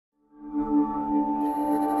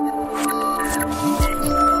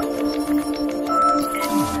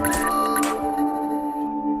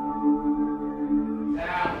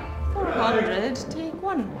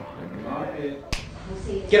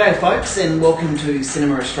G'day folks and welcome to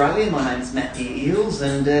Cinema Australia. My name's Matthew Eeles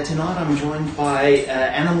and tonight I'm joined by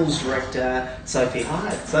Animals director Sophie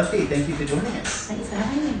Hyde. Sophie, thank you for joining us. Thanks for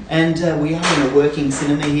having me. And we are in a working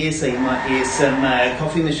cinema here, so you might hear some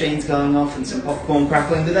coffee machines going off and some popcorn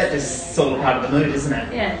crackling, but that's just sort of part of the mood, isn't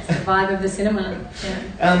it? Yeah, it's the vibe of the cinema.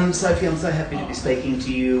 Yeah. Sophie, I'm so happy to be speaking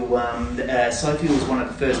to you. Sophie was one of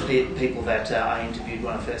the first people that I interviewed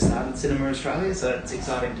when I first started Cinema Australia, so it's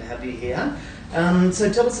exciting to have you here. So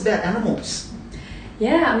tell us about Animals.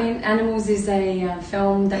 Yeah, I mean, Animals is a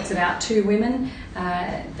film that's about two women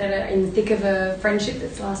that are in the thick of a friendship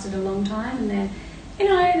that's lasted a long time, and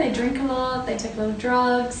they drink a lot, they take a lot of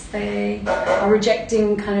drugs, they are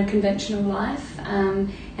rejecting kind of conventional life, and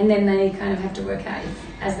then they kind of have to work out if,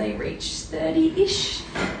 as they reach 30-ish,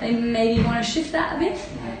 they maybe want to shift that a bit.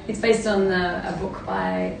 It's based on a book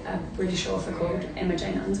by a British author called Emma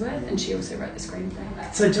Jane Unsworth, and she also wrote the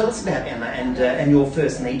screenplay. So tell us about Emma and your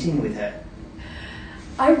first meeting with her.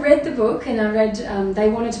 I read the book, and I read they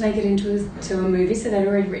wanted to make it into a movie, so they'd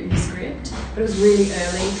already written the script, but it was really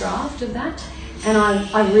early draft of that, and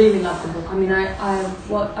I really loved the book. I mean,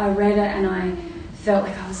 I read it and I felt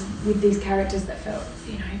like I was with these characters that felt,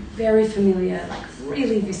 very familiar, like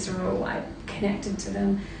really visceral. I connected to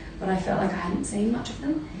them, but I felt like I hadn't seen much of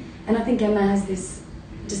them. And I think Emma has this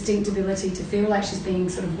distinct ability to feel like she's being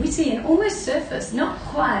sort of witty and almost surface, not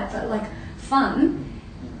quite, but like fun.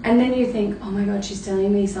 And then you think, oh my God, she's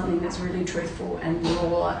telling me something that's really truthful and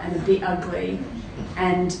raw and a bit ugly,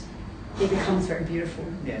 and it becomes very beautiful,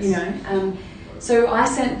 Yes. So I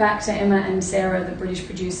sent back to Emma and Sarah, the British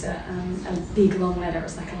producer, a big long letter. It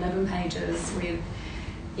was like 11 pages with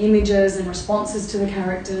images and responses to the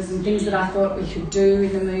characters and things that I thought we could do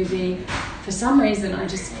in the movie. For some reason, I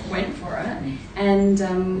just went for it, and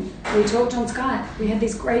we talked on Skype. We had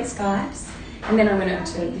these great Skypes, and then I went over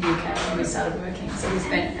to the UK and we started working. So we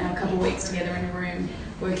spent a couple of weeks together in a room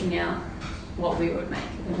working out what we would make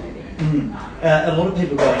of the movie. A lot of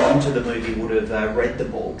people going into the movie would have read the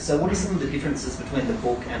book. So what are some of the differences between the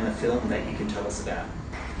book and the film that you can tell us about?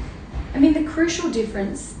 I mean, the crucial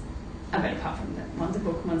difference, apart from that one's a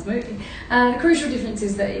book, one's a movie, the crucial difference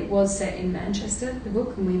is that it was set in Manchester, the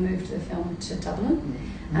book, and we moved the film to Dublin.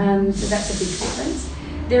 So that's a big difference.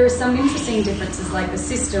 There are some interesting differences, like the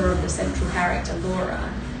sister of the central character, Laura,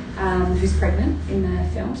 who's pregnant in the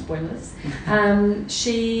film, spoilers.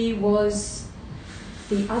 She was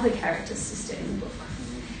the other character's sister in the book.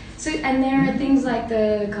 So, and there are things like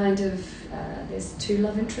the kind of, there's two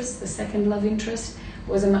love interests. The second love interest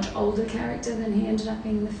was a much older character than he ended up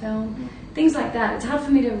being in the film. Things like that. It's hard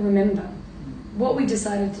for me to remember. What we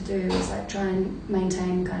decided to do was like try and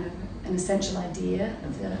maintain kind of an essential idea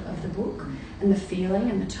of the book and the feeling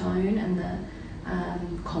and the tone and the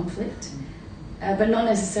conflict, but not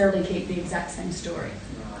necessarily keep the exact same story.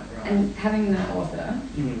 Right. And having the author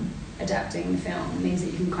adapting the film means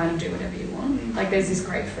that you can kind of do whatever you want. Like there's this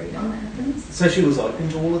great freedom that happens. So she was open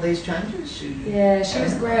to all of these changes? Yeah, she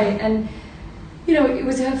was great. And it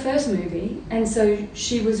was her first movie, and so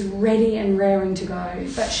she was ready and raring to go,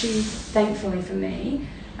 but she, thankfully for me,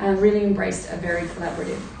 really embraced a very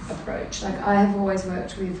collaborative approach. Like I have always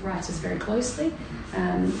worked with writers very closely.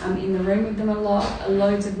 I'm in the room with them a lot,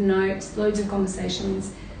 loads of notes, loads of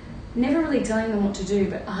conversations, never really telling them what to do,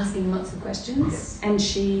 but asking lots of questions. Yes. And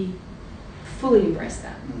she fully embraced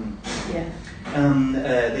that. Yeah.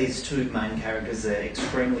 These two main characters are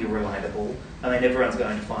extremely relatable. I mean, everyone's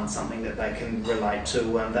going to find something that they can relate to.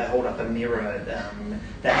 They hold up a mirror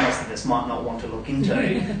that most of us might not want to look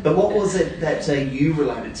into. But what was it that you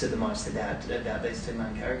related to the most about these two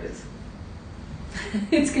main characters?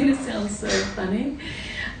 It's going to sound so funny.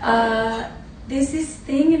 There's this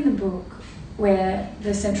thing in the book where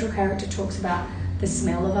the central character talks about the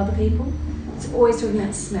smell of other people. It's always talking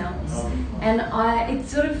about smells. And it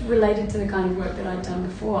sort of related to the kind of work that I'd done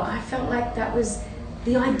before. I felt like that was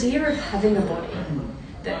the idea of having a body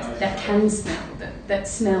that can smell, that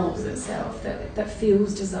smells itself, that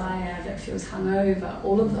feels desire, that feels hungover,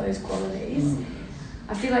 all of those qualities.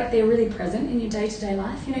 I feel like they're really present in your day-to-day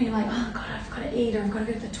life. You're like, oh God, I've got to eat, or I've got to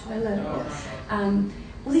go to the toilet, or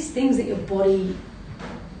all these things that your body,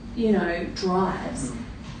 drives,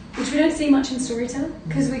 which we don't see much in storytelling,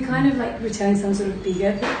 because we kind of like, we're telling some sort of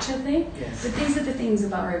bigger picture thing. Yes. But these are the things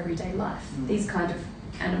of our everyday life, these kind of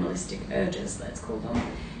animalistic urges, let's call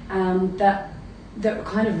them, that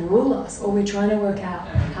kind of rule us, or we're trying to work out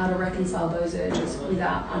how to reconcile those urges with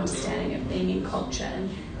our understanding of being in culture and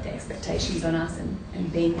the expectations on us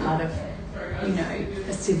and being part of,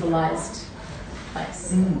 a civilized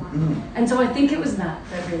place. And so I think it was that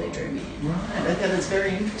really drew me in. Right, okay, that's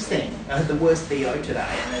very interesting. I had the worst BO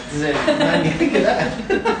today, and it's made me think of that.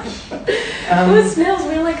 Well, it smells,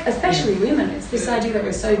 we're like, especially women, it's this idea that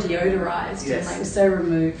we're so deodorised and like we're so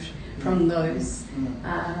removed from those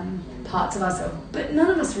parts of ourselves, but none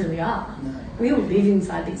of us really are. No. We all live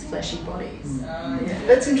inside these fleshy bodies.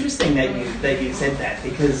 That's interesting that you said that,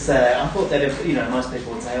 because I thought that if most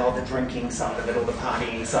people would say, oh, the drinking side of it or the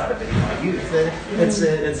partying side of it in my youth.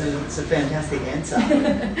 It's a fantastic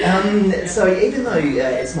answer. So even though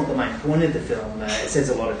it's not the main point of the film, it says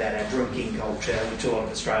a lot about our drinking culture, which a lot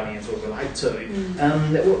of Australians will relate to.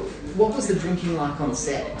 What was the drinking like on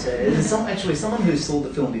set? Someone who saw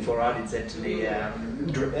the film before I did said to me,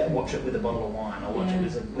 watch it with a bottle of wine or watch it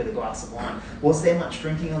with a glass of wine. Was there much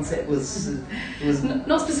drinking on set? Was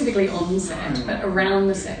not specifically on set, but around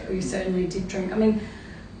the set we certainly did drink. I mean,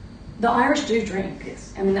 the Irish do drink.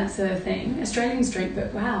 Yes. I mean, that's the thing. Australians drink,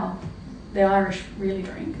 but wow, the Irish really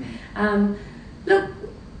drink. Look,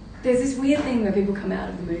 there's this weird thing where people come out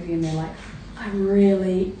of the movie and they're like, I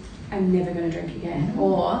really am never going to drink again,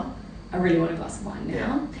 or I really want a glass of wine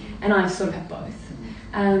now. And I sort of have both.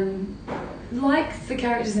 Like the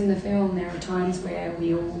characters in the film, there are times where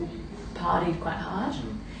we all partied quite hard,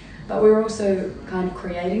 but we're also kind of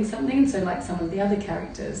creating something. So like some of the other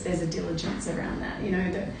characters, there's a diligence around that,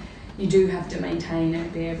 that you do have to maintain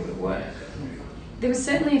and be able to work. There was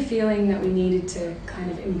certainly a feeling that we needed to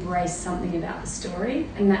kind of embrace something about the story,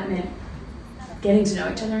 and that meant getting to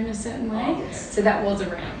know each other in a certain way. So that was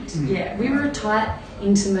around. We were a tight,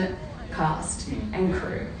 intimate cast and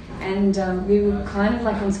crew. And we were kind of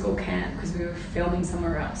like on school camp because we were filming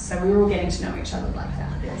somewhere else. So we were all getting to know each other like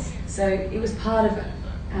that. So it was part of it.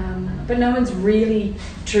 But no one's really,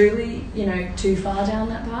 truly, too far down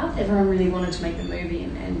that path. Everyone really wanted to make the movie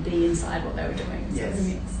and be inside what they were doing. So it was a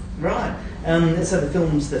mix. Right. So the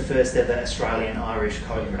film's the first ever Australian-Irish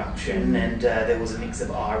co-production, and there was a mix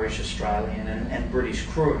of Irish, Australian and British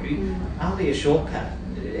crew. Alia Shawkat,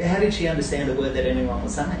 how did she understand a word that anyone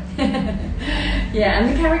was saying? And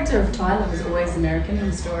the character of Tyler was always American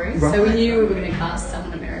in the story, so we knew we were going to cast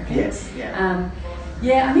someone American.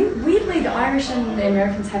 I mean, weirdly, the Irish and the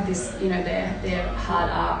Americans have this, their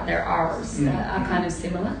hard R, their R's are kind of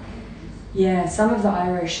similar. Some of the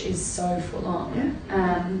Irish is so full on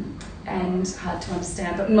and hard to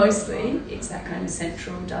understand, but mostly it's that kind of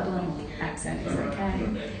central Dublin accent is okay.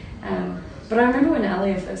 But I remember when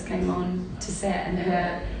Alia first came on to set and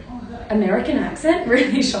her American accent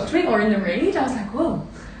really shocked me, or in the read, I was like, whoa,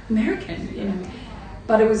 American,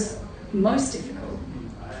 But it was most difficult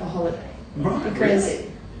for Holliday. Right, because,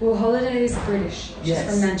 really? Well, Holliday is British. She's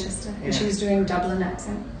from Manchester, and she was doing Dublin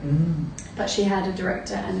accent. But she had a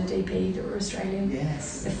director and a DP that were Australian.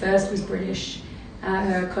 The first was British.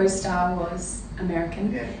 Her co-star was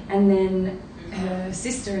American. And then her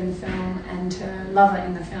sister in the film and her lover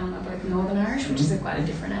in the film are both Northern Irish, which is quite a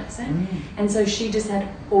different accent. And so she just had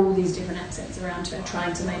all these different accents around her,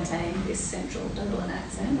 trying to maintain this central Dublin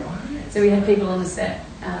accent. So we had people on the set,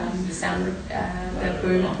 the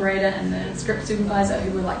boom operator and the script supervisor,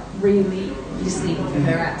 who were like really listening for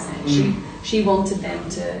her accent. She wanted them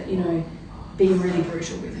to, be really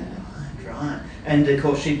brutal with her. Right. And of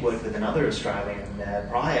course she'd worked with another Australian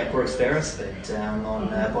prior, Bruce Beresford, on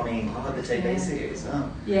Bonnie and Clyde, the TV series.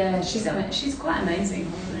 She's quite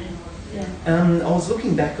amazing. I was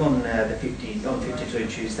looking back on 52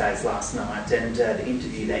 Tuesdays last night, and the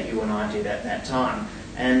interview that you and I did at that time.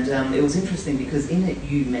 And it was interesting because in it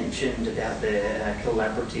you mentioned about the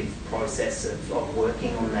collaborative process of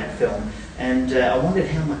working on that film, and I wondered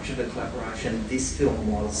how much of a collaboration this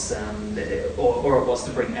film was, or it was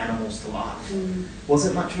to bring animals to life. Was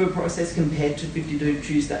it much of a process compared to 52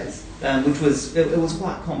 Tuesdays, which was it was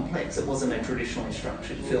quite complex? It wasn't a traditionally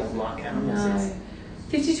structured film like Animals is.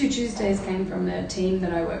 52 Tuesdays came from the team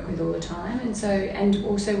that I work with all the time, and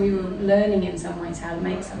also we were learning in some ways how to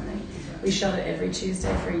make something. We shot it every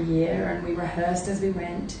Tuesday for a year, and we rehearsed as we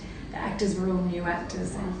went. The actors were all new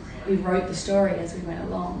actors, and we wrote the story as we went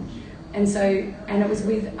along. And it was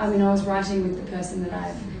I was writing with the person that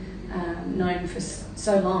I've known for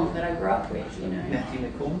so long, that I grew up with, Matthew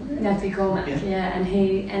McCormack? Matthew Cormack, and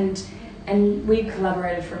he, and we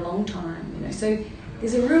collaborated for a long time, So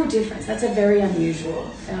there's a real difference. That's a very unusual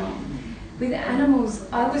film. With Animals,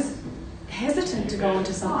 I was hesitant to go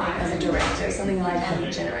into something as a director, something that I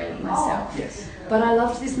hadn't generated myself. But I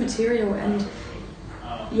loved this material, and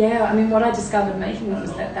what I discovered making it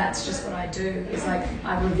was that that's just what I do. It's like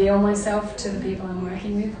I reveal myself to the people I'm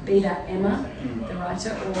working with, be that Emma, the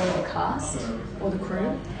writer, or the cast, or the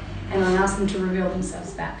crew, and I ask them to reveal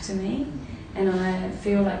themselves back to me. and I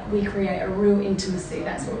feel like we create a real intimacy.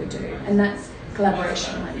 That's what we do, and that's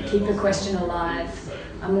collaboration. Like we keep a question alive.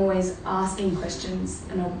 I'm always asking questions,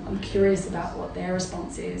 and I'm curious about what their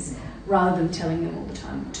response is, rather than telling them all the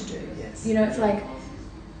time what to do. Yes. You know, it's like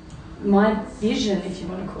my vision, if you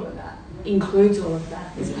want to call it that, includes all of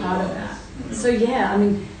that, is part of that. So yeah, I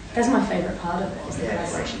mean, that's my favourite part of it, is the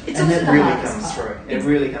collaboration. It's and also that the really hardest comes part. through. It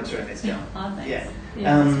really comes through in this film. Oh, thanks. Yeah.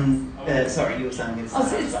 Yeah. Sorry, you were saying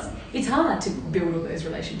It's hard to build all those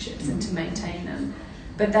relationships and to maintain them,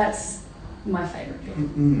 but that's my favourite bit.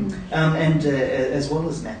 And as well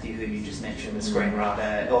as Matthew, who you just mentioned, the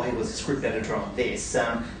screenwriter, or he was a script editor on this,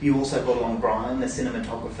 you also brought along Brian, the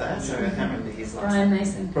cinematographer, so I can't remember his last Brian name.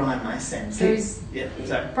 Mason. Brian Mason. So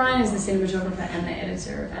Brian is the cinematographer and the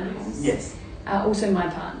editor of Animals. Yes. Also my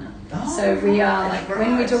partner. Oh, so we are, like,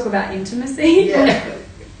 when we talk about intimacy,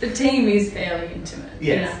 the team is fairly intimate.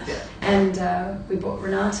 Yes. You know? And we brought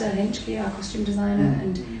Renata Henschke, our costume designer,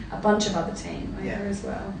 and a bunch of other team over as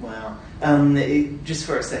well. Wow. Just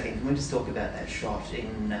for a second, can we just talk about that shot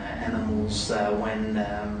in Animals when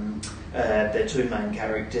the two main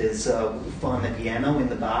characters find the piano in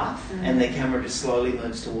the bath and the camera just slowly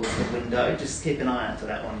moves towards the window? Just keep an eye out for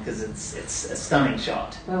that one, because it's a stunning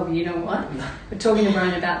shot. Well, you know what? We're talking to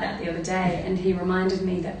Brian about that the other day, and he reminded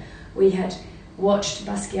me that we had watched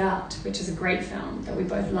Basquiat, which is a great film that we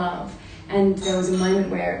both love, and there was a moment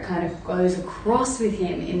where it kind of goes across with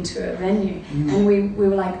him into a venue, and we were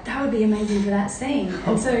like, that would be amazing for that scene.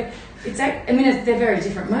 And so they're very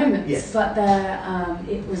different moments, but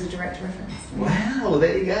it was a direct reference. Wow,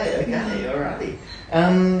 there you go. Okay, alrighty.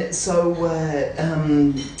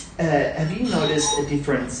 Have you noticed a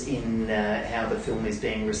difference in how the film is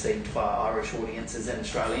being received by Irish audiences and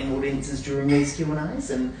Australian audiences during these Q&As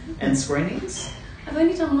and screenings? I've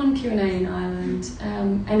only done one Q&A in Ireland,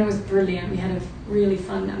 and it was brilliant. We had a really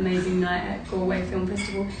fun, amazing night at Galway Film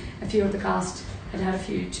Festival. A few of the cast had had a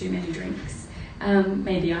few too many drinks.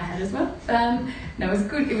 Maybe I had as well. No, it was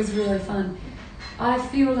good. It was really fun. I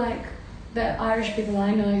feel like the Irish people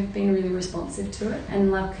I know have been really responsive to it,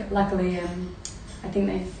 and luckily I think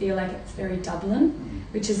they feel like it's very Dublin,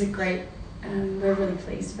 which is a great, we're really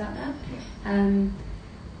pleased about that.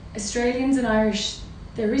 Australians and Irish,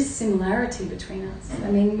 there is similarity between us.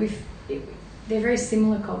 I mean, they're very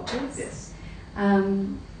similar cultures. Yes.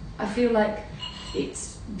 I feel like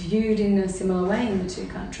it's viewed in a similar way in the two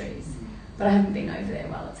countries, but I haven't been over there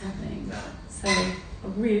while it's happening. No. So I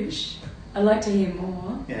wish. I'd like to hear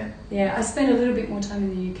more. Yeah. I spent a little bit more time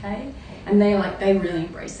in the UK, and they really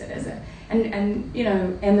embrace it as a, and you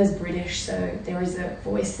know, Emma's British, so there is a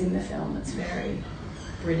voice in the film that's very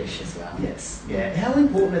British as well. Yes, yeah. How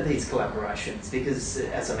important are these collaborations? Because,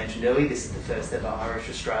 as I mentioned earlier, this is the first ever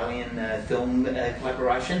Irish-Australian film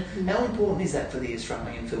collaboration. How important is that for the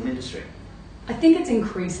Australian film industry? I think it's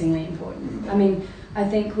increasingly important. I mean, I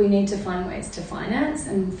think we need to find ways to finance,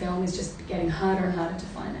 and film is just getting harder and harder to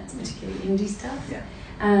finance, particularly indie stuff. Yeah.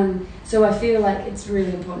 So I feel like it's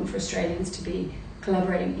really important for Australians to be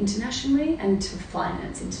collaborating internationally and to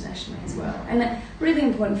finance internationally as well. And it's really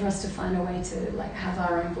important for us to find a way to have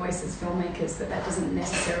our own voice as filmmakers, that doesn't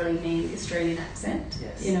necessarily mean the Australian accent.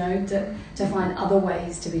 Yes. You know, to find other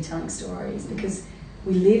ways to be telling stories, because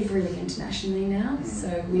we live really internationally now,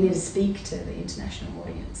 so we need to speak to the international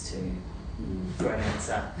audience too. Great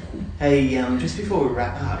answer. Hey, just before we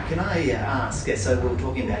wrap up, can I ask, so we were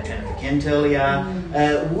talking about Jennifer Kent earlier,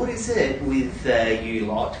 what is it with you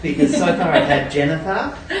lot? Because so far I've had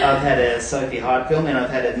Jennifer, I've had a Sophie Hyde film, and I've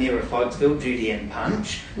had a Mira Folksville, Judy and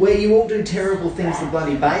Punch, where you all do terrible things with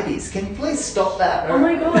bloody babies. Can you please stop that? Oh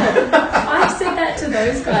my god, I've said that to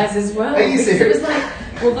those guys as well. Are you serious? It was like,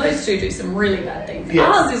 well, those two do some really bad things. Yes.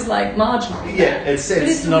 Ours is like marginal. Yeah, it's but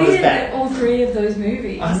it's not weird as bad. That all three of those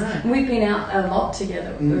movies, I know. we've been out a lot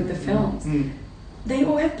together with the films. They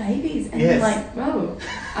all have babies, and you're like, whoa.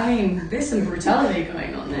 I mean, there's some brutality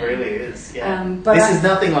going on there. It really is. Yeah. But this is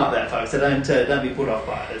nothing like that, folks. So don't be put off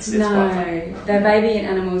by it. It's quite funny. The baby in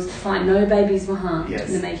Animals, fine. No babies were harmed Yes.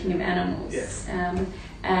 in the making of Animals. Yes.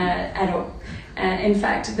 At all. In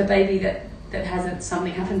fact, the baby that has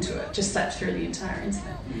something happen to it just slept through the entire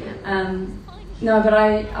incident. No, but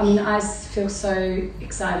I feel so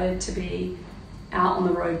excited to be out on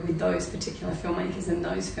the road with those particular filmmakers and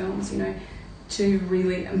those films. You know, two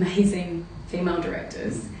really amazing female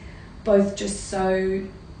directors, both just so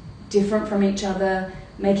different from each other,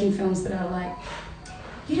 making films that are like,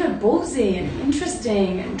 you know, ballsy and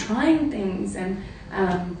interesting and trying things, and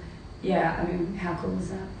I mean, how cool is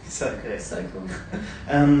that? So good. So cool.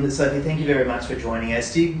 Sophie, thank you very much for joining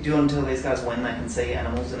us. Do you want to tell these guys when they can see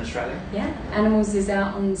Animals in Australia? Yeah, Animals is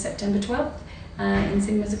out on September 12th. in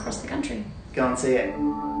cinemas across the country. Go and see it.